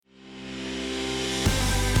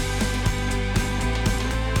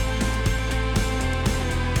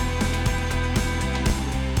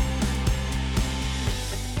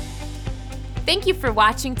Thank you for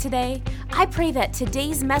watching today. I pray that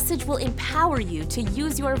today's message will empower you to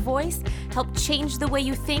use your voice, help change the way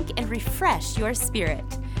you think, and refresh your spirit.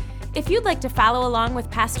 If you'd like to follow along with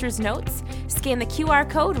Pastor's notes, scan the QR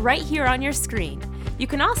code right here on your screen. You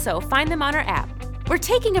can also find them on our app. We're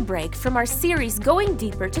taking a break from our series Going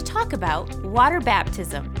Deeper to talk about water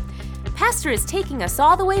baptism. Pastor is taking us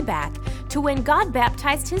all the way back to when God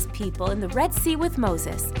baptized his people in the Red Sea with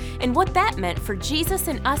Moses and what that meant for Jesus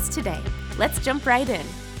and us today. Let's jump right in.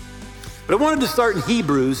 But I wanted to start in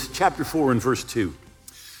Hebrews chapter 4 and verse 2.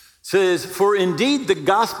 It says, "For indeed the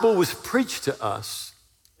gospel was preached to us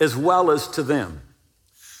as well as to them.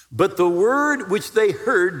 But the word which they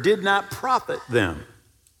heard did not profit them,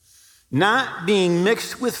 not being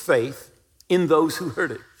mixed with faith in those who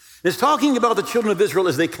heard it." It's talking about the children of Israel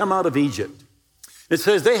as they come out of Egypt. It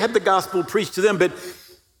says they had the gospel preached to them, but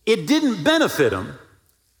it didn't benefit them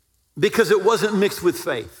because it wasn't mixed with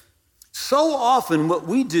faith. So often what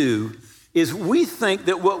we do is we think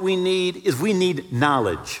that what we need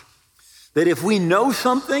knowledge. That if we know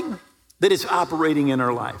something, that it's operating in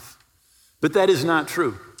our life. But that is not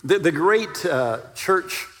true. The great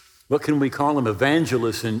church, what can we call him,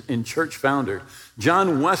 evangelist and church founder,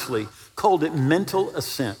 John Wesley, called it mental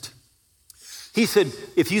assent. He said,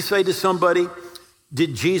 if you say to somebody,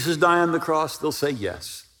 "Did Jesus die on the cross?" they'll say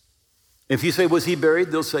yes. If you say, "Was he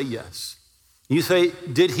buried?" they'll say yes. You say,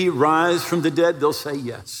 "Did he rise from the dead?" they'll say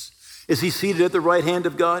yes. Is he seated at the right hand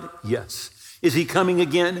of God? Yes. Is he coming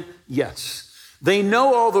again? Yes. They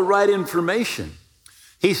know all the right information.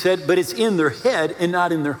 He said, but it's in their head and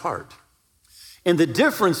not in their heart. And the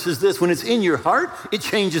difference is this: when it's in your heart, it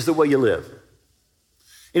changes the way you live.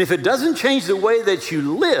 And if it doesn't change the way that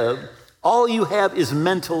you live, all you have is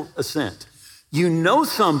mental assent. You know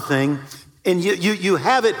something and you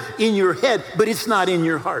have it in your head, but it's not in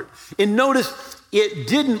your heart. And notice, it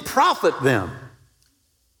didn't profit them.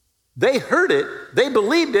 They heard it, they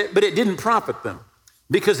believed it, but it didn't profit them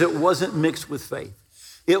because it wasn't mixed with faith.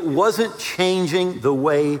 It wasn't changing the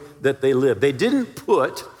way that they lived. They didn't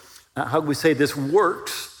put,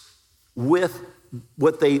 works with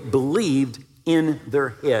what they believed in their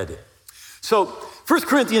head. So 1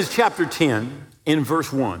 Corinthians chapter 10 in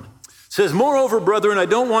verse 1 says, "Moreover, brethren, I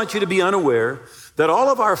don't want you to be unaware that all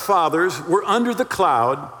of our fathers were under the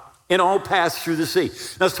cloud and all passed through the sea."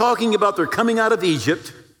 Now it's talking about they're coming out of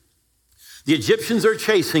Egypt. The Egyptians are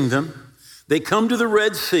chasing them. They come to the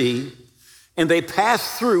Red Sea and they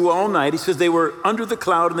pass through all night. He says they were under the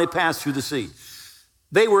cloud and they passed through the sea.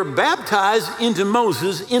 They were baptized into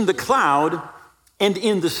Moses in the cloud and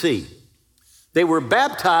in the sea. They were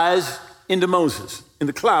baptized into Moses in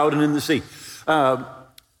the cloud and in the sea.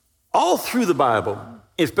 All through the Bible,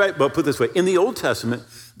 in fact, well, put it this way, in the Old Testament,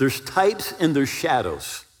 there's types and there's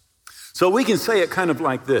shadows. So we can say it kind of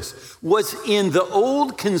like this: what's in the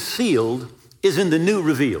old concealed is in the new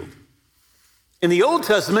revealed. In the Old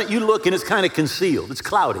Testament, you look and it's kind of concealed, it's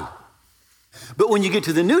cloudy. But when you get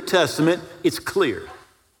to the New Testament, it's clear.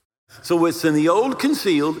 So what's in the old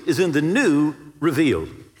concealed is in the new revealed.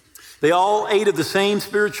 They all ate of the same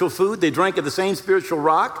spiritual food. They drank of the same spiritual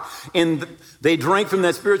rock, and they drank from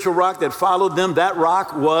that spiritual rock that followed them. That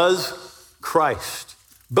rock was Christ.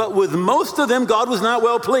 But with most of them, God was not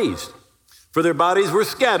well pleased, for their bodies were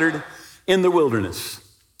scattered in the wilderness.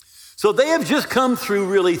 So they have just come through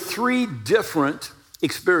really three different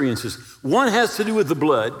experiences. One has to do with the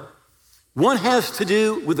blood, one has to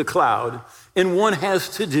do with the cloud, and one has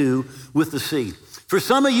to do with the sea. For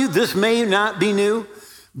some of you, this may not be new,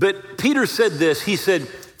 but Peter said this. He said,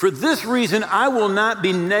 "For this reason, I will not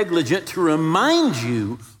be negligent to remind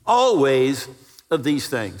you always of these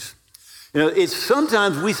things." You know, it's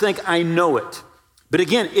sometimes we think, I know it. But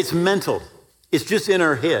again, it's mental. It's just in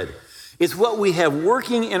our head. It's what we have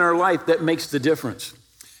working in our life that makes the difference.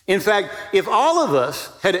 In fact, if all of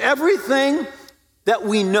us had everything that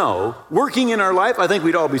we know working in our life, I think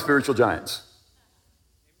we'd all be spiritual giants.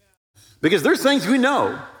 Because there's things we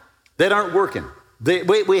know that aren't working.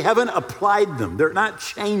 We haven't applied them. They're not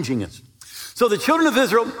changing us. So the children of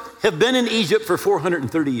Israel have been in Egypt for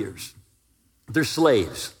 430 years. They're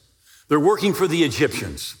slaves. They're working for the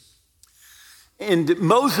Egyptians. And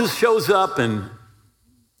Moses shows up and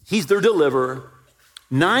he's their deliverer.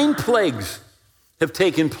 9 plagues have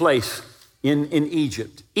taken place in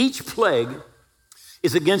Egypt. Each plague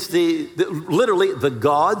is against literally the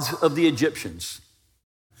gods of the Egyptians.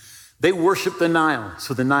 They worship the Nile,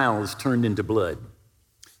 so the Nile is turned into blood.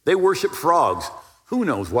 They worship frogs. Who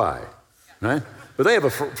knows why, right? But they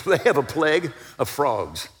have a plague of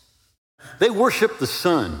frogs. They worship the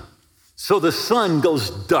sun, so the sun goes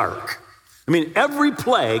dark. I mean, every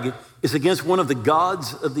plague is against one of the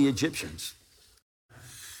gods of the Egyptians.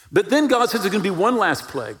 But then God says there's going to be one last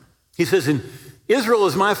plague. He says, "And Israel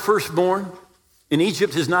is my firstborn, and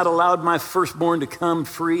Egypt has not allowed my firstborn to come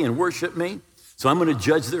free and worship me, so I'm going to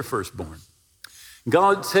judge their firstborn."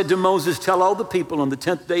 God said to Moses, "Tell all the people on the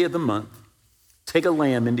 10th day of the month, take a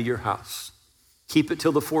lamb into your house. Keep it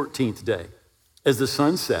till the 14th day. As the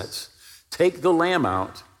sun sets, take the lamb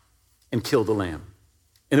out and kill the lamb."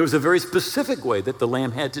 And there was a very specific way that the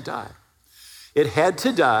lamb had to die. It had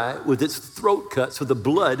to die with its throat cut so the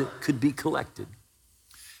blood could be collected.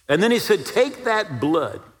 And then he said, take that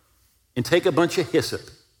blood and take a bunch of hyssop,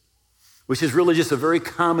 which is really just a very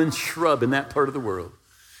common shrub in that part of the world.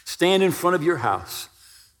 Stand in front of your house,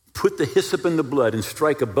 put the hyssop in the blood and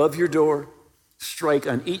strike above your door, strike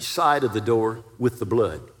on each side of the door with the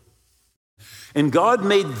blood. And God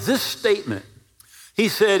made this statement. He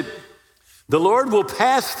said, the Lord will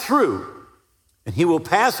pass through and he will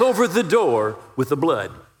pass over the door with the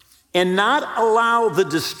blood and not allow the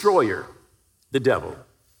destroyer, the devil,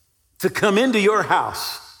 to come into your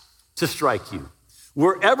house to strike you.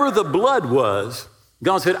 Wherever the blood was,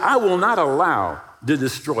 God said, I will not allow the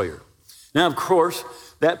destroyer. Now, of course,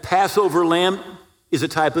 that Passover lamb is a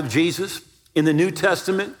type of Jesus. In the New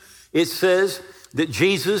Testament, it says that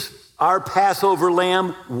Jesus, our Passover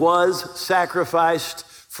lamb, was sacrificed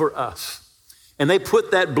for us. And they put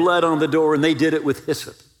that blood on the door and they did it with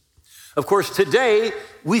hyssop. Of course, today,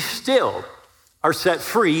 we still are set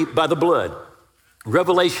free by the blood.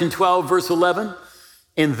 Revelation 12, verse 11,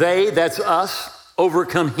 and they, that's us,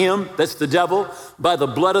 overcome him, that's the devil, by the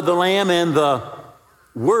blood of the Lamb and the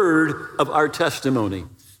word of our testimony.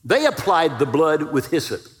 They applied the blood with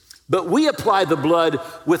hyssop, but we apply the blood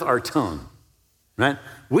with our tongue, right?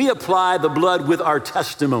 We apply the blood with our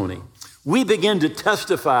testimony. We begin to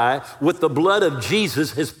testify what the blood of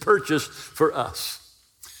Jesus has purchased for us.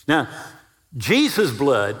 Now, Jesus'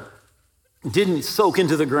 blood didn't soak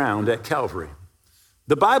into the ground at Calvary.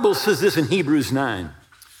 The Bible says this in Hebrews 9,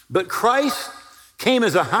 but Christ came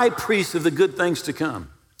as a high priest of the good things to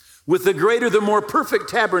come, with the greater, the more perfect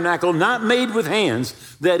tabernacle, not made with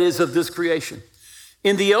hands, that is of this creation.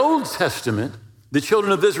 In the Old Testament, the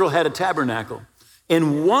children of Israel had a tabernacle,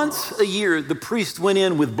 and once a year, the priest went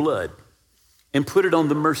in with blood and put it on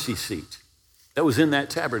the mercy seat that was in that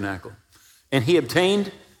tabernacle. And he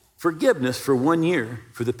obtained forgiveness for 1 year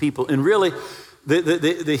for the people. And really,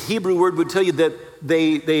 the Hebrew word would tell you that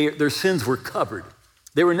their sins were covered.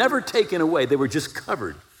 They were never taken away. They were just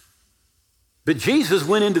covered. But Jesus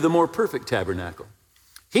went into the more perfect tabernacle.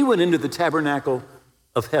 He went into the tabernacle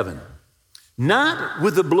of heaven, not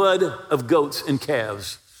with the blood of goats and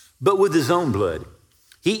calves, but with his own blood.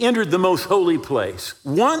 He entered the most holy place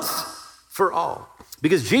once for all,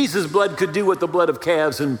 because Jesus' blood could do what the blood of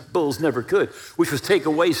calves and bulls never could, which was take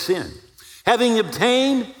away sin, having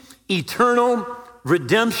obtained eternal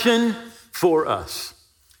redemption for us.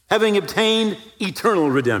 Having obtained eternal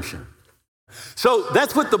redemption. So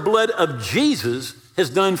that's what the blood of Jesus has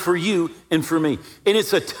done for you and for me. And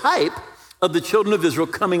it's a type of the children of Israel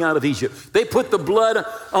coming out of Egypt. They put the blood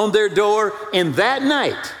on their door, and that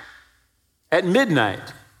night, at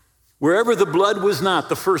midnight, wherever the blood was not,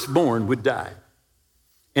 the firstborn would die.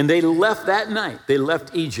 And they left that night. They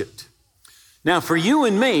left Egypt. Now, for you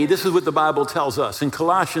and me, this is what the Bible tells us in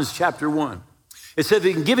Colossians chapter 1. It says,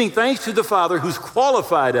 in giving thanks to the Father who's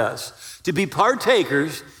qualified us to be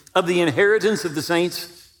partakers of the inheritance of the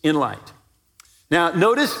saints in light. Now,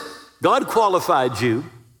 notice, God qualified you.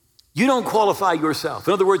 You don't qualify yourself.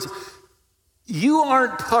 In other words, you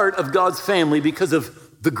aren't part of God's family because of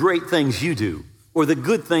the great things you do or the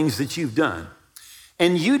good things that you've done.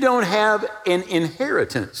 And you don't have an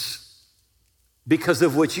inheritance because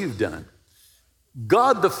of what you've done.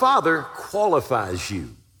 God the Father qualifies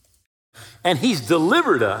you. And he's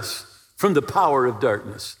delivered us from the power of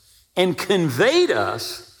darkness and conveyed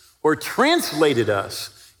us or translated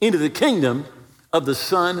us into the kingdom of the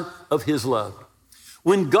Son of his love.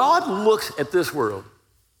 When God looks at this world,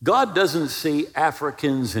 God doesn't see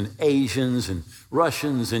Africans and Asians and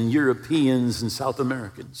Russians and Europeans and South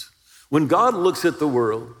Americans. When God looks at the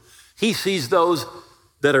world, he sees those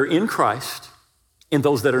that are in Christ and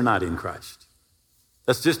those that are not in Christ.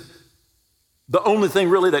 That's just the only thing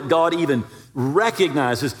really that God even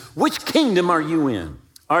recognizes. Which kingdom are you in?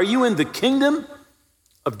 Are you in the kingdom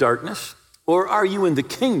of darkness, or are you in the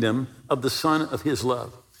kingdom of the Son of his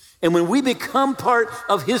love? And when we become part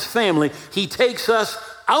of his family, he takes us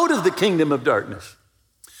out of the kingdom of darkness.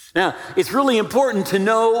 Now, it's really important to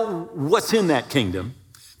know what's in that kingdom,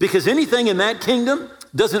 because anything in that kingdom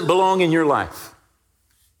doesn't belong in your life.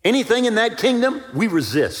 Anything in that kingdom, we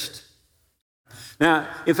resist. Now,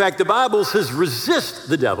 in fact, the Bible says resist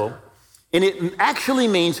the devil And it actually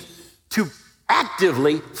means to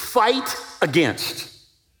actively fight against.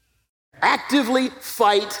 Actively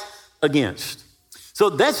fight against. So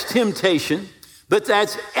that's temptation, but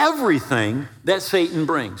that's everything that Satan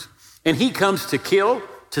brings. And he comes to kill,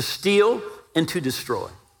 to steal, and to destroy.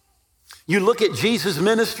 You look at Jesus'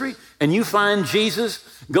 ministry, and you find Jesus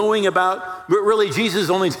going about, but really Jesus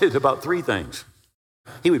only did about three things.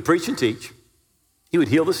 He would preach and teach, he would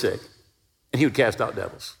heal the sick, and he would cast out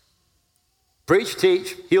devils. Preach,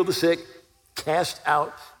 teach, heal the sick, cast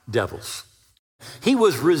out devils. He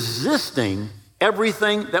was resisting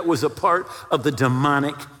everything that was a part of the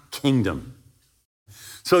demonic kingdom.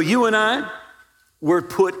 So you and I were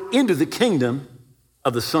put into the kingdom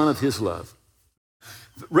of the Son of his love.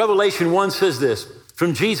 Revelation 1 says this,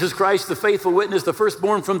 from Jesus Christ, the faithful witness, the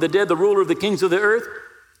firstborn from the dead, the ruler of the kings of the earth,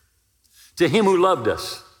 to him who loved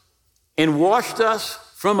us and washed us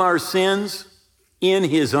from our sins in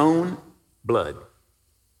his own blood.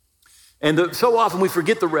 And so often we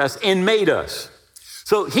forget the rest, and made us.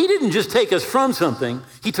 So he didn't just take us from something,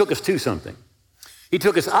 he took us to something. He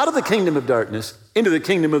took us out of the kingdom of darkness into the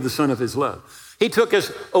kingdom of the Son of his love. He took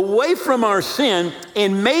us away from our sin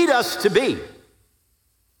and made us to be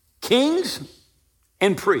kings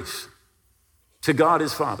and priests to God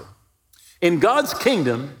his Father. In God's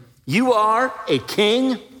kingdom, you are a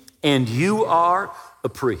king and you are a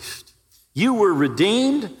priest. You were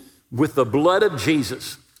redeemed with the blood of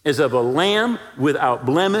Jesus as of a lamb without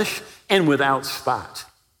blemish and without spot.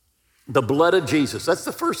 The blood of Jesus. That's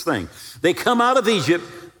the first thing. They come out of Egypt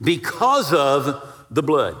because of the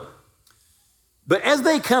blood. But as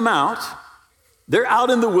they come out, they're out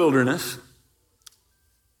in the wilderness.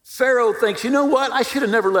 Pharaoh thinks, you know what? I should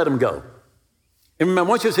have never let him go. And remember, I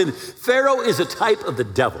want you to say, Pharaoh is a type of the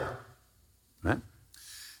devil, right?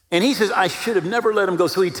 And he says, I should have never let him go.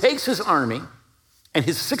 So he takes his army and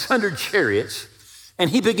his 600 chariots, and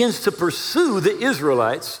he begins to pursue the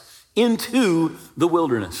Israelites into the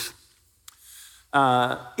wilderness.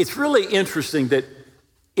 It's really interesting that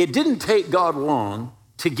it didn't take God long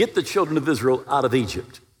to get the children of Israel out of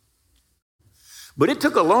Egypt. But it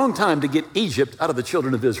took a long time to get Egypt out of the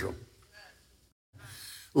children of Israel.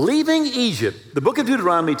 Leaving Egypt, the book of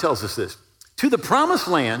Deuteronomy tells us this, to the promised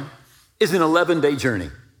land is an 11-day journey.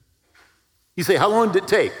 You say, how long did it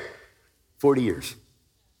take? 40 years.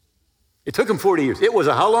 It took them 40 years. It was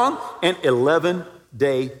a how long? An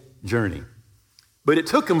 11-day journey. But it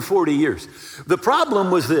took them 40 years. The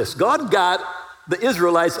problem was this. God got the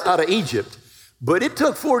Israelites out of Egypt, but it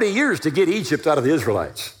took 40 years to get Egypt out of the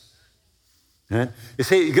Israelites. Right? You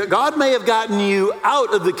see, God may have gotten you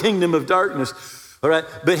out of the kingdom of darkness, all right?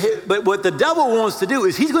 But what the devil wants to do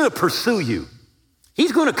is he's going to pursue you.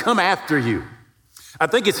 He's going to come after you. I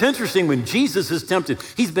think it's interesting when Jesus is tempted.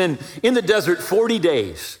 He's been in the desert 40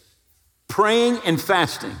 days, praying and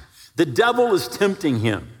fasting. The devil is tempting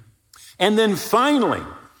him. And then finally,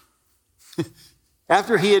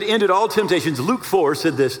 after he had ended all temptations, Luke 4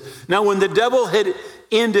 said this, now when the devil had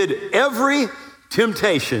ended every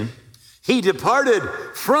temptation, he departed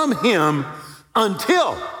from him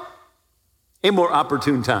until a more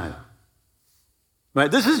opportune time.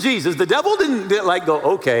 Right? This is Jesus. The devil didn't go,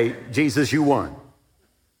 okay, Jesus, you won.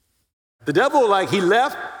 The devil, he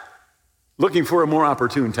left looking for a more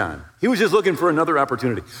opportune time. He was just looking for another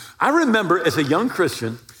opportunity. I remember as a young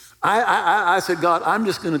Christian, I said, God, I'm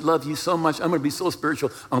just going to love you so much. I'm going to be so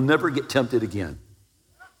spiritual. I'll never get tempted again.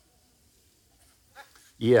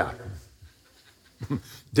 Yeah.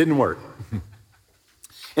 Didn't work.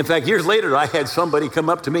 In fact, years later, I had somebody come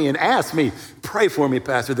up to me and ask me, pray for me,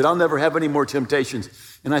 Pastor, that I'll never have any more temptations.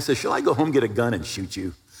 And I said, shall I go home, get a gun and shoot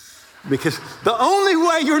you? Because the only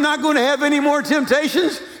way you're not going to have any more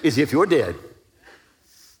temptations is if you're dead.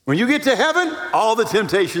 When you get to heaven, all the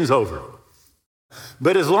temptation's over.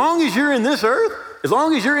 But as long as you're in this earth, as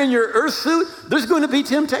long as you're in your earth suit, there's going to be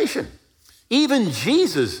temptation. Even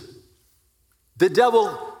Jesus, the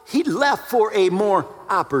devil, he left for a more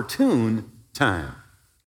opportune time.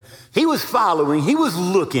 He was following, he was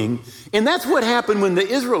looking, and that's what happened when the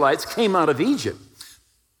Israelites came out of Egypt.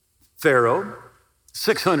 Pharaoh,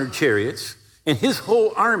 600 chariots, and his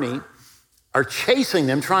whole army are chasing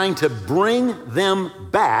them, trying to bring them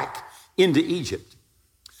back into Egypt.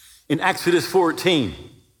 In Exodus 14,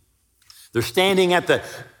 they're standing at the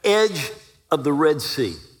edge of the Red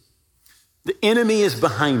Sea. The enemy is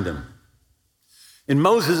behind them. And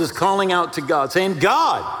Moses is calling out to God, saying,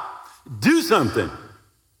 God, do something.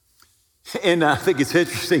 And I think it's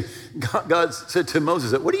interesting. God said to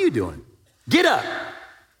Moses, what are you doing? Get up.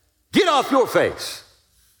 Get off your face.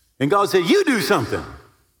 And God said, you do something.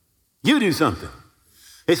 You do something.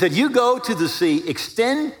 He said, you go to the sea,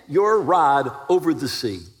 extend your rod over the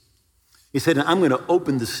sea. He said, and I'm going to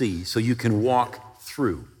open the sea so you can walk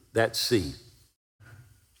through that sea.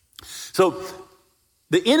 So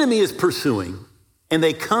the enemy is pursuing, and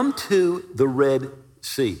they come to the Red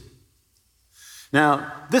Sea.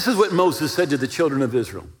 Now, this is what Moses said to the children of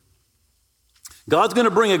Israel. God's going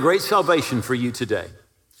to bring a great salvation for you today.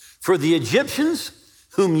 For the Egyptians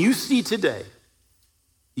whom you see today,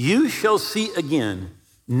 you shall see again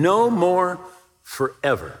no more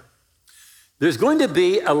forever. There's going to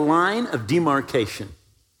be a line of demarcation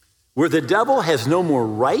where the devil has no more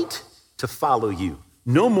right to follow you,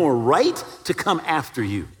 no more right to come after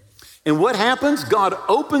you. And what happens? God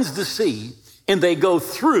opens the sea and they go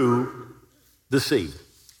through the sea.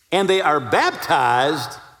 And they are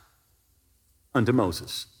baptized unto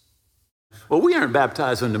Moses. Well, we aren't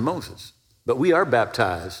baptized unto Moses, but we are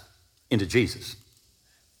baptized into Jesus,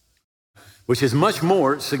 which is much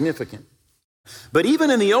more significant. But even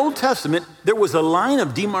in the Old Testament, there was a line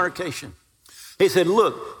of demarcation. He said,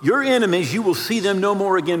 look, your enemies, you will see them no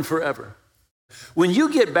more again forever. When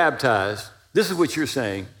you get baptized, this is what you're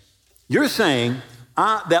saying. You're saying,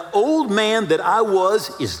 that old man that I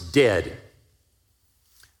was is dead.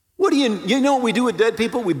 What do you know what we do with dead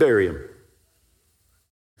people? We bury them.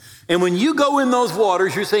 And when you go in those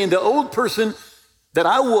waters, you're saying the old person that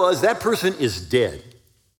I was, that person is dead.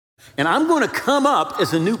 And I'm going to come up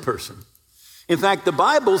as a new person. In fact, the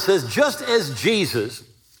Bible says just as Jesus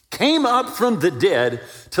came up from the dead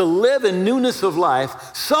to live in newness of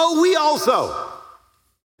life, so we also,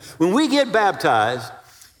 when we get baptized,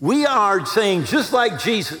 we are saying just like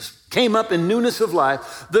Jesus came up in newness of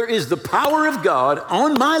life, there is the power of God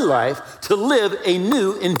on my life to live a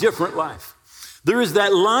new and different life. There is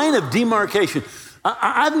that line of demarcation.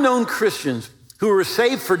 I've known Christians who were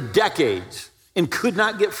saved for decades and could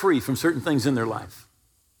not get free from certain things in their life.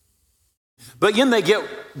 But then they get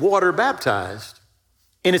water baptized,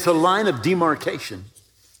 and it's a line of demarcation,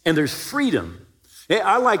 and there's freedom.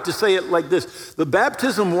 I like to say it like this. The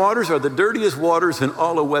baptism waters are the dirtiest waters in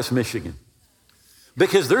all of West Michigan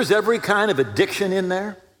because there's every kind of addiction in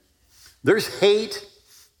there. There's hate.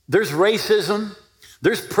 There's racism.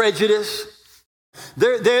 There's prejudice.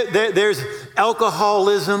 There's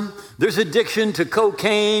alcoholism. There's addiction to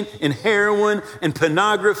cocaine and heroin and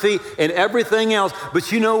pornography and everything else.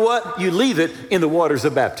 But you know what? You leave it in the waters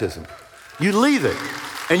of baptism. You leave it.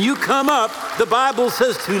 And you come up, the Bible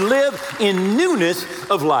says, to live in newness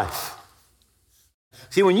of life.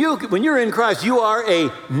 See, when you're in Christ, you are a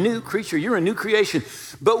new creature. You're a new creation.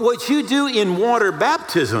 But what you do in water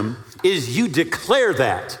baptism is you declare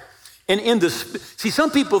that. And see,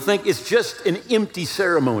 some people think it's just an empty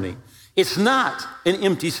ceremony. It's not an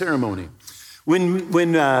empty ceremony. When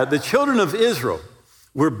the children of Israel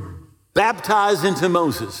were baptized into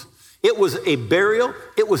Moses, it was a burial.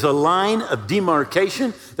 It was a line of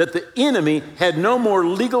demarcation that the enemy had no more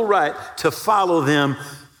legal right to follow them.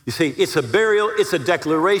 You see, it's a burial. It's a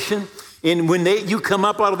declaration. And when you come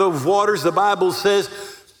up out of those waters, the Bible says,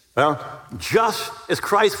 well, just as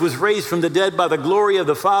Christ was raised from the dead by the glory of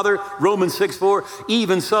the Father, Romans 6:4,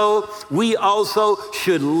 even so, we also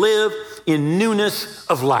should live in newness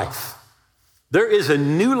of life. There is a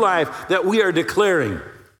new life that we are declaring.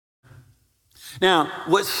 Now,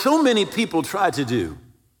 what so many people try to do,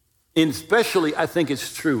 and especially I think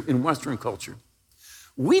it's true in Western culture,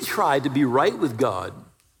 we try to be right with God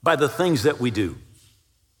by the things that we do.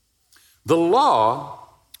 The law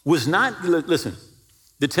was not, listen,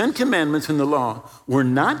 the 10 Commandments in the law were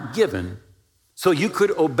not given so you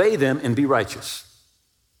could obey them and be righteous.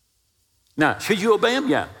 Now, should you obey them?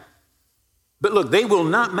 Yeah. But look, they will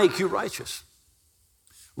not make you righteous.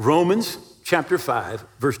 Romans chapter 5,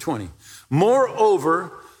 verse 20.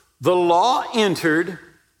 Moreover, the law entered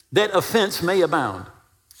that offense may abound.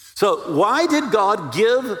 So why did God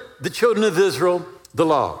give the children of Israel the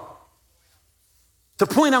law? To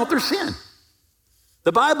point out their sin.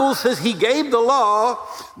 The Bible says he gave the law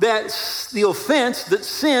that the offense, that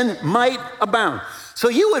sin might abound. So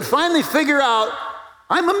you would finally figure out,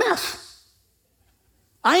 I'm a mess.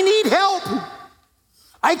 I need help.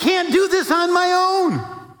 I can't do this on my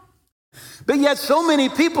own. But yet so many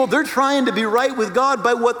people, they're trying to be right with God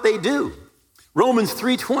by what they do. Romans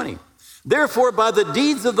 3:20. Therefore, by the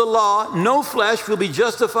deeds of the law, no flesh will be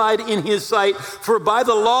justified in his sight, for by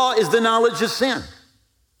the law is the knowledge of sin.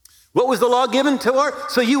 What was the law given to her?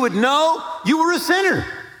 So you would know you were a sinner.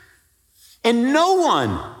 And no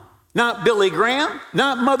one, not Billy Graham,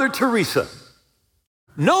 not Mother Teresa,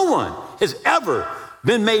 no one has ever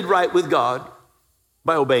been made right with God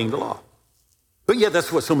by obeying the law. But yet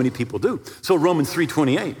that's what so many people do. So Romans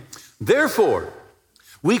 3:28, therefore,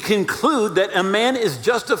 we conclude that a man is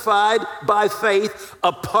justified by faith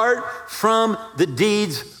apart from the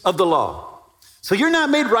deeds of the law. So you're not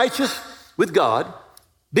made righteous with God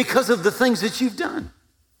because of the things that you've done.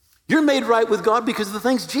 You're made right with God because of the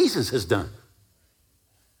things Jesus has done.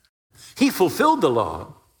 He fulfilled the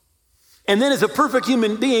law, and then as a perfect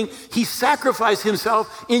human being, he sacrificed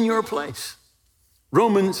himself in your place.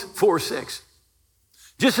 Romans 4:6.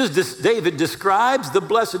 Just as David describes the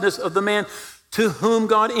blessedness of the man to whom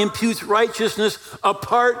God imputes righteousness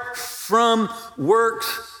apart from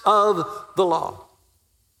works of the law.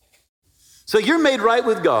 So you're made right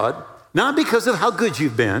with God, not because of how good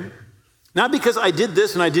you've been, not because I did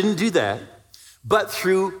this and I didn't do that, but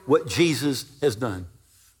through what Jesus has done.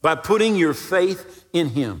 By putting your faith in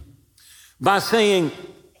him. By saying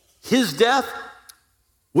his death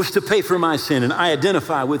was to pay for my sin, and I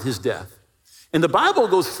identify with his death. And the Bible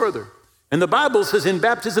goes further. And the Bible says in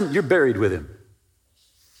baptism, you're buried with him.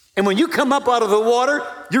 And when you come up out of the water,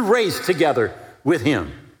 you're raised together with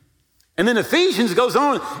him. And then Ephesians goes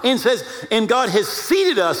on and says, and God has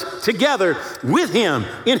seated us together with him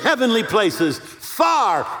in heavenly places,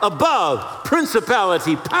 far above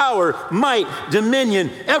principality, power, might,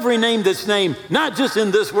 dominion, every name that's named, not just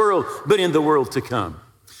in this world, but in the world to come.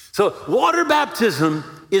 So water baptism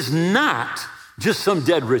is not just some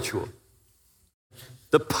dead ritual.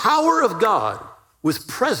 The power of God was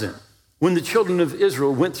present when the children of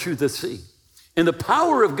Israel went through the sea. And the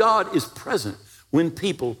power of God is present when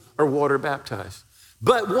people are water baptized.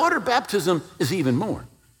 But water baptism is even more.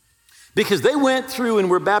 Because they went through and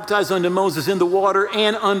were baptized unto Moses in the water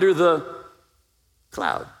and under the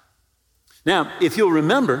cloud. Now, if you'll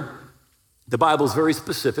remember, the Bible's very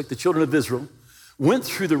specific. The children of Israel went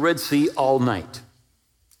through the Red Sea all night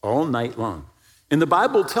long. And the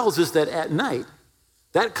Bible tells us that at night,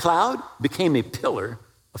 that cloud became a pillar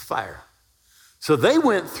of fire. So they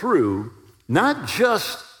went through not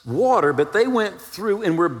just water, but they went through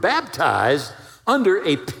and were baptized under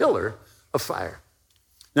a pillar of fire.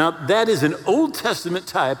 Now, that is an Old Testament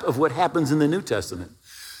type of what happens in the New Testament.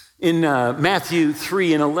 In Matthew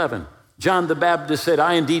 3:11, John the Baptist said,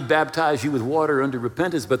 I indeed baptize you with water unto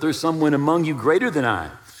repentance, but there's someone among you greater than I,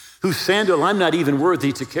 whose sandal I'm not even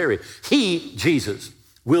worthy to carry. He, Jesus,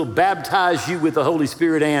 will baptize you with the Holy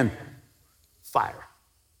Spirit and fire.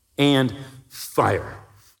 And fire.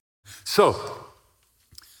 So,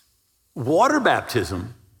 water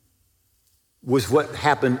baptism was what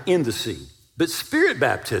happened in the sea. But spirit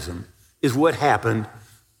baptism is what happened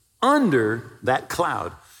under that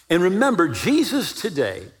cloud. And remember, Jesus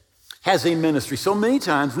today has a ministry. So many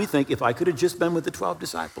times we think, if I could have just been with the 12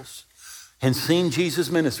 disciples and seen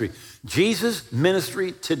Jesus' ministry. Jesus'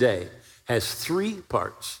 ministry today has 3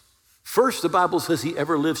 parts. First, the Bible says he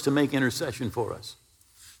ever lives to make intercession for us.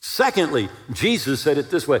 Secondly, Jesus said it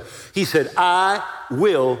this way. He said, I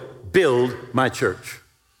will build my church.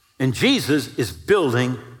 And Jesus is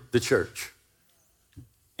building the church.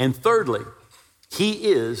 And thirdly,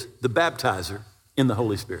 he is the baptizer in the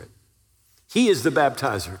Holy Spirit. He is the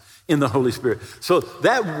baptizer in the Holy Spirit. So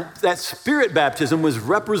that spirit baptism was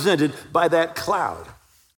represented by that cloud.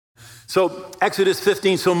 So Exodus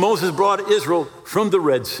 15, so Moses brought Israel from the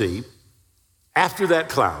Red Sea after that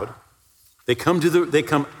cloud. They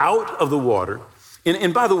come out of the water.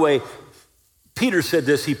 And by the way, Peter said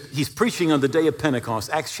this, he's preaching on the day of Pentecost,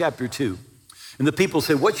 Acts chapter 2. And the people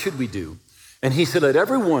said, what should we do? And he said, let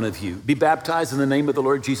every one of you be baptized in the name of the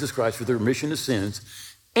Lord Jesus Christ for the remission of sins,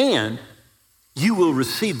 and you will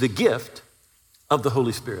receive the gift of the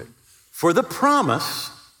Holy Spirit. For the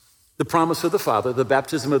promise of the Father, the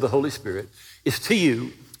baptism of the Holy Spirit, is to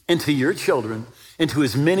you and to your children and to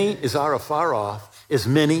as many as are afar off, as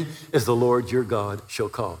many as the Lord your God shall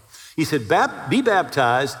call. He said, be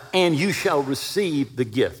baptized and you shall receive the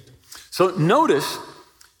gift. So notice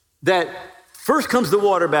that first comes the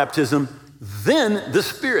water baptism, then the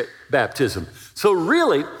spirit baptism. So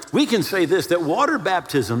really, we can say this, that water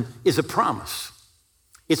baptism is a promise.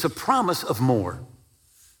 It's a promise of more.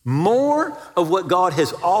 More of what God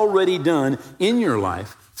has already done in your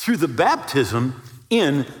life through the baptism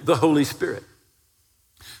in the Holy Spirit.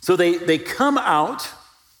 So they come out,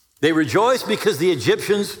 they rejoice because the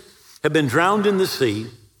Egyptians have been drowned in the sea.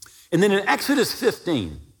 And then in Exodus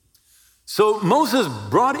 15, so Moses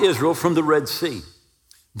brought Israel from the Red Sea.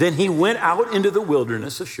 Then he went out into the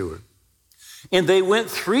wilderness of Shur. And they went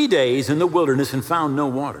 3 days in the wilderness and found no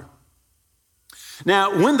water.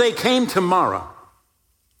 Now, when they came to Marah,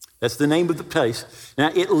 that's the name of the place.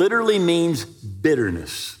 Now, it literally means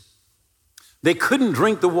bitterness. They couldn't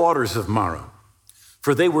drink the waters of Marah,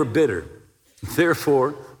 for they were bitter.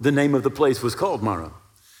 Therefore, the name of the place was called Marah.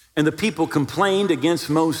 And the people complained against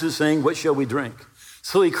Moses, saying, what shall we drink?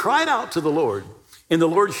 So he cried out to the Lord, and the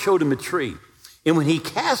Lord showed him a tree. And when he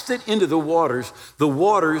cast it into the waters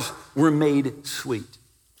were made sweet.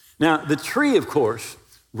 Now, the tree, of course,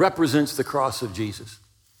 represents the cross of Jesus.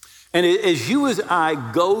 And as you as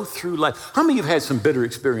I go through life, how many of you have had some bitter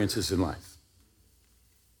experiences in life?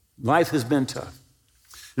 Life has been tough.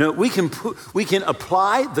 Now, we can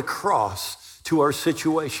apply the cross to our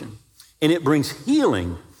situation, and it brings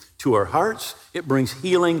healing to our hearts. It brings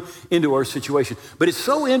healing into our situation. But it's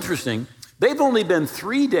so interesting. They've only been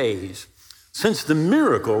 3 days since the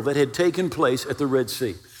miracle that had taken place at the Red Sea.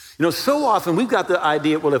 You know, so often we've got the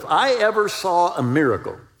idea, well, if I ever saw a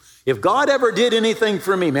miracle, if God ever did anything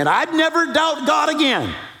for me, man, I'd never doubt God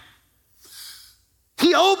again.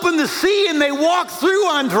 He opened the sea and they walked through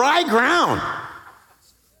on dry ground.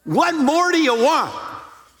 What more do you want?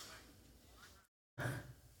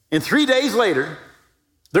 And 3 days later,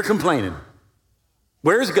 they're complaining.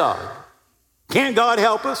 Where's God? Can't God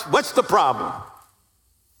help us? What's the problem?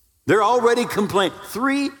 They're already complaining.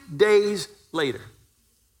 3 days later.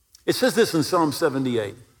 It says this in Psalm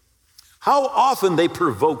 78. How often they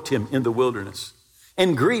provoked him in the wilderness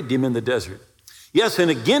and grieved him in the desert. Yes,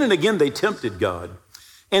 and again they tempted God,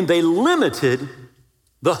 and they limited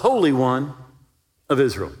the Holy One of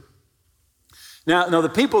Israel. Now the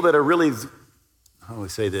people that are really, how do I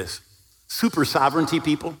say this, super sovereignty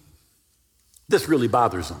people, this really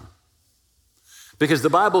bothers them. Because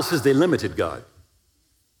the Bible says they limited God.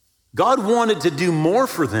 God wanted to do more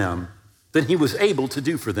for them than he was able to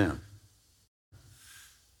do for them.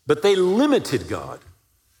 But they limited God.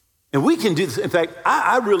 And we can do this. In fact,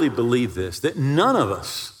 I really believe this, that none of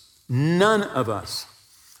us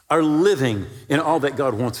are living in all that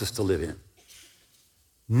God wants us to live in.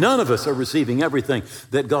 None of us are receiving everything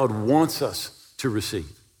that God wants us to receive.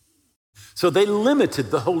 So they limited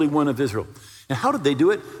the Holy One of Israel. And how did they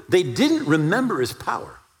do it? They didn't remember his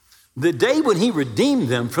power. The day when he redeemed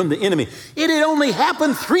them from the enemy, it had only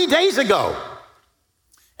happened 3 days ago.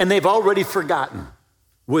 And they've already forgotten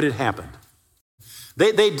what had happened.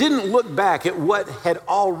 They didn't look back at what had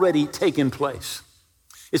already taken place.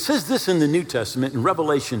 It says this in the New Testament in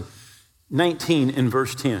Revelation 19 and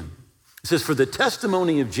verse 10. It says, for the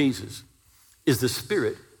testimony of Jesus is the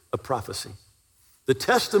spirit of prophecy. The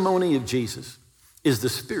testimony of Jesus is the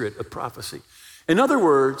spirit of prophecy. In other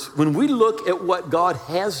words, when we look at what God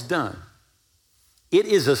has done, it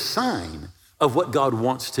is a sign of what God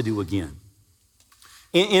wants to do again.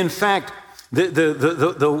 In fact,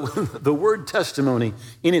 the word testimony,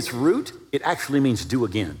 in its root, it actually means do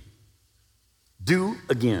again. Do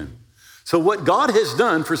again. So what God has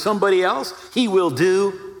done for somebody else, he will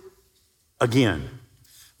do again.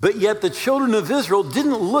 But yet the children of Israel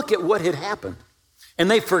didn't look at what had happened, and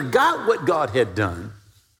they forgot what God had done.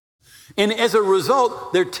 And as a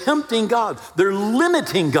result, they're tempting God. They're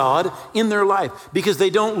limiting God in their life because they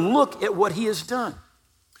don't look at what he has done.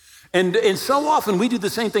 And so often we do the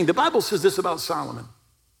same thing. The Bible says this about Solomon.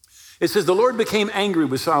 It says the Lord became angry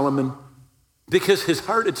with Solomon because his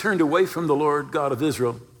heart had turned away from the Lord God of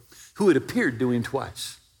Israel, who had appeared to him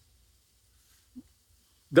twice.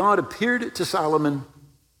 God appeared to Solomon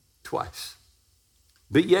twice,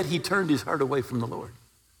 but yet he turned his heart away from the Lord.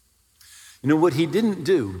 You know, what he didn't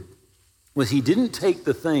do was he didn't take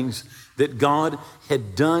the things that God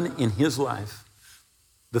had done in his life,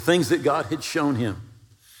 the things that God had shown him,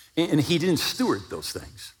 and he didn't steward those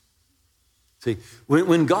things. See,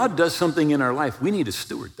 when God does something in our life, we need to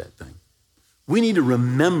steward that thing. We need to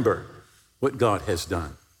remember what God has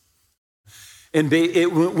done. And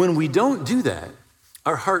when we don't do that,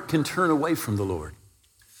 our heart can turn away from the Lord.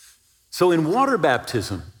 So in water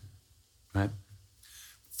baptism, right,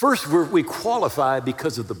 first we qualify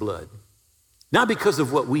because of the blood. Not because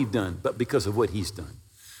of what we've done, but because of what he's done.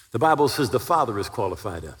 The Bible says the Father has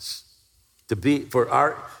qualified us to be for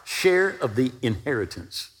our share of the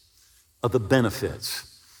inheritance, of the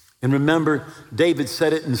benefits. And remember, David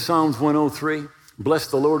said it in Psalms 103, bless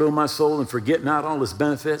the Lord, O my soul, and forget not all his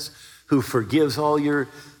benefits, who forgives all your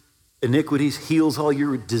iniquities, heals all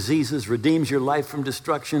your diseases, redeems your life from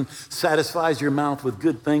destruction, satisfies your mouth with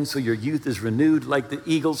good things so your youth is renewed like the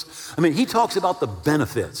eagles. I mean, he talks about the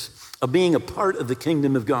benefits of being a part of the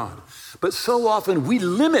kingdom of God. But so often we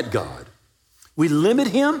limit God. We limit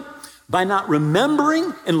him by not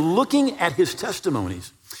remembering and looking at his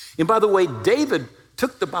testimonies. And by the way, David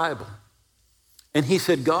took the Bible and he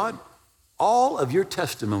said, God, all of your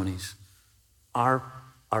testimonies are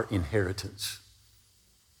our inheritance.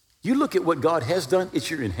 You look at what God has done, it's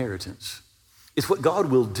your inheritance. It's what God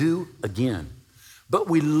will do again. But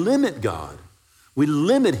we limit God We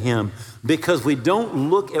limit him because we don't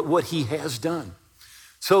look at what he has done.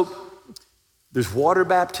 So there's water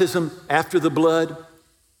baptism after the blood.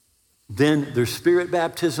 Then there's spirit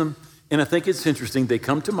baptism. And I think it's interesting. They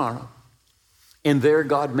come tomorrow, and there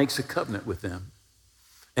God makes a covenant with them.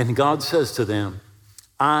 And God says to them,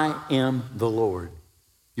 I am the Lord,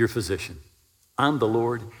 your physician. I'm the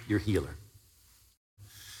Lord, your healer.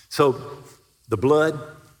 So the blood,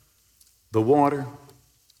 the water,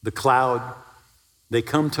 the cloud, they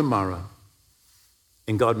come tomorrow,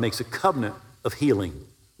 and God makes a covenant of healing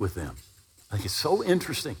with them. I think it's so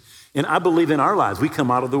interesting. And I believe in our lives, we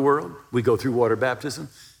come out of the world, we go through water baptism,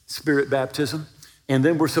 spirit baptism, and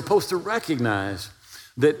then we're supposed to recognize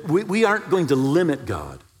that we aren't going to limit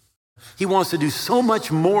God. He wants to do so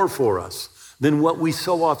much more for us than what we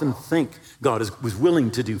so often think God was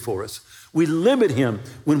willing to do for us. We limit him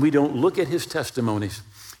when we don't look at his testimonies.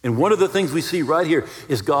 And one of the things we see right here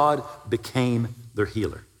is God became their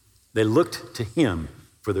healer. They looked to him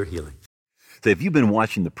for their healing. So if you've been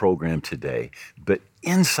watching the program today, but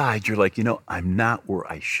inside you're like, I'm not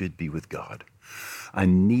where I should be with God. I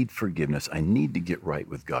need forgiveness. I need to get right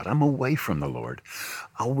with God. I'm away from the Lord.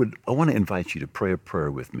 I want to invite you to pray a prayer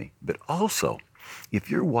with me. But also, if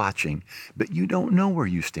you're watching, but you don't know where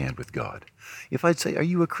you stand with God, if I'd say, are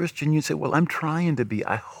you a Christian? You'd say, well, I'm trying to be.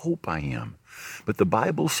 I hope I am. But the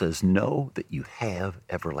Bible says, know that you have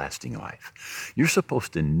everlasting life. You're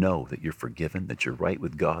supposed to know that you're forgiven, that you're right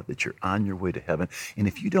with God, that you're on your way to heaven. And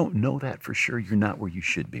if you don't know that for sure, you're not where you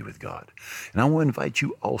should be with God. And I want to invite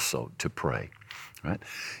you also to pray. Right?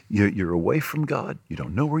 You're away from God. You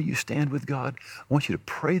don't know where you stand with God. I want you to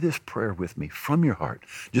pray this prayer with me from your heart.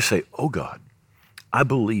 Just say, oh God, I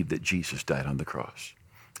believe that Jesus died on the cross.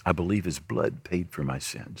 I believe his blood paid for my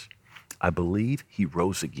sins. I believe he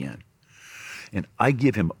rose again. And I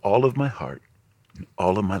give him all of my heart and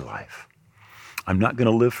all of my life. I'm not going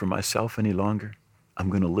to live for myself any longer. I'm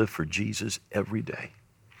going to live for Jesus every day.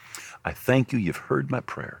 I thank you. You've heard my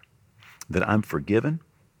prayer, that I'm forgiven,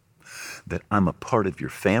 that I'm a part of your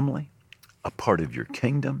family, a part of your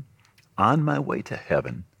kingdom, on my way to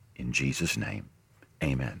heaven, in Jesus' name.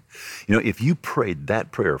 Amen. If you prayed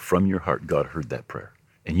that prayer from your heart, God heard that prayer,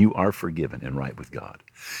 and you are forgiven and right with God.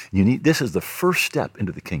 This is the first step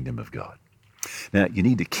into the kingdom of God. Now, you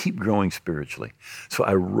need to keep growing spiritually. So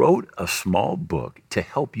I wrote a small book to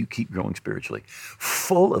help you keep growing spiritually,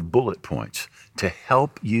 full of bullet points to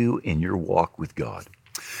help you in your walk with God.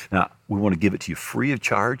 Now, we want to give it to you free of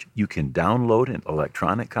charge. You can download an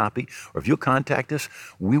electronic copy, or if you'll contact us,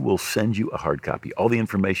 we will send you a hard copy. All the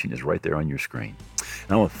information is right there on your screen.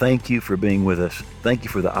 And I want to thank you for being with us. Thank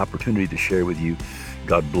you for the opportunity to share with you.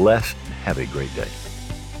 God bless and have a great day.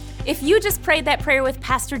 If you just prayed that prayer with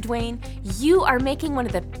Pastor Dwayne, you are making one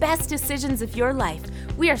of the best decisions of your life.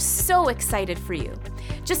 We are so excited for you.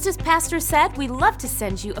 Just as Pastor said, we'd love to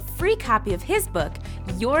send you a free copy of his book,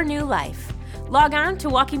 Your New Life. Log on to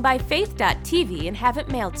walkingbyfaith.tv and have it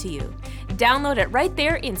mailed to you. Download it right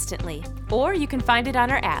there instantly, or you can find it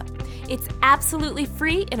on our app. It's absolutely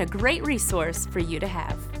free and a great resource for you to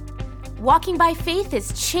have. Walking by Faith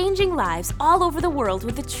is changing lives all over the world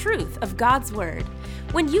with the truth of God's Word.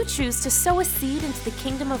 When you choose to sow a seed into the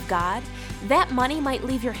kingdom of God, that money might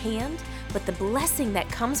leave your hand, but the blessing that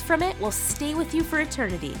comes from it will stay with you for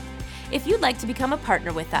eternity. If you'd like to become a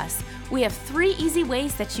partner with us, we have 3 easy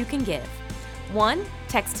ways that you can give. 1.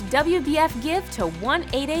 Text WBF Give to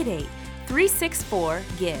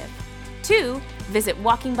 1-888-364-GIVE. 2. Visit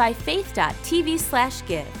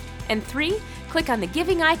walkingbyfaith.tv/give. And 3. Click on the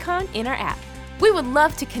giving icon in our app. We would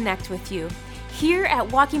love to connect with you. Here at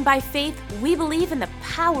Walking by Faith, we believe in the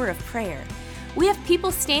power of prayer. We have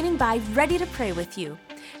people standing by ready to pray with you.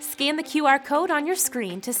 Scan the QR code on your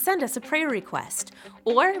screen to send us a prayer request,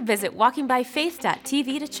 or visit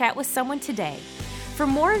walkingbyfaith.tv to chat with someone today. For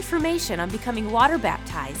more information on becoming water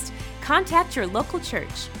baptized, contact your local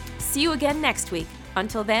church. See you again next week.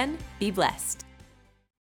 Until then, be blessed.